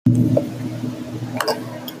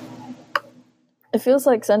It feels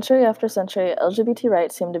like century after century, LGBT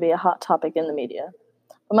rights seem to be a hot topic in the media.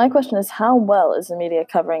 But my question is, how well is the media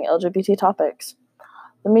covering LGBT topics?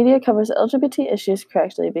 The media covers LGBT issues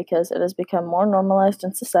correctly because it has become more normalized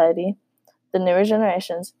in society, the newer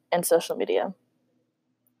generations, and social media.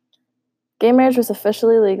 Gay marriage was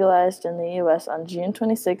officially legalized in the US on June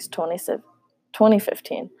 26,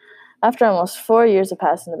 2015. After almost 4 years of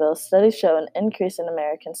passing the bill, studies show an increase in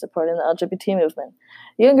Americans supporting the LGBT movement,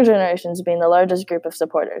 younger generations being the largest group of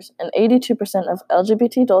supporters, and 82% of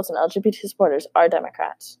LGBT adults and LGBT supporters are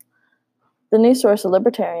Democrats. The news source, The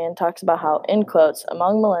Libertarian, talks about how, in quotes,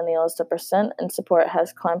 among millennials, the percent in support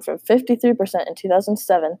has climbed from 53% in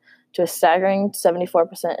 2007 to a staggering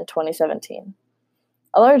 74% in 2017.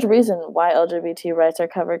 A large reason why LGBT rights are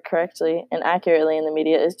covered correctly and accurately in the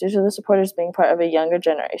media is due to the supporters being part of a younger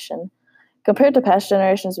generation. Compared to past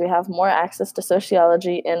generations, we have more access to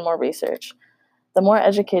sociology and more research. The more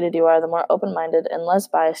educated you are, the more open-minded and less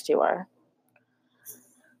biased you are.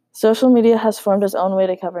 Social media has formed its own way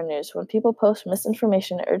to cover news. When people post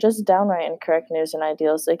misinformation or just downright incorrect news and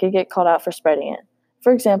ideals, they could get called out for spreading it.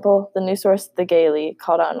 For example, the news source The Daily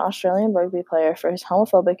called out an Australian rugby player for his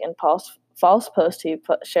homophobic and false post he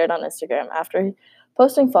shared on Instagram. After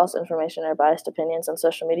posting false information or biased opinions on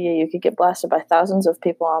social media, you could get blasted by thousands of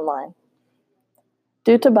people online.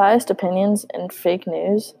 Due to biased opinions and fake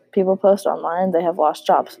news people post online, they have lost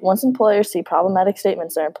jobs. Once employers see problematic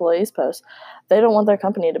statements their employees post, they don't want their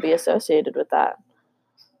company to be associated with that.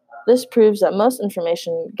 This proves that most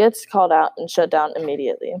information gets called out and shut down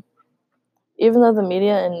immediately. Even though the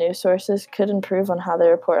media and news sources could improve on how they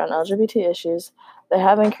report on LGBT issues, they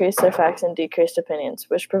have increased their facts and decreased opinions,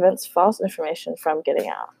 which prevents false information from getting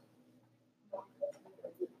out.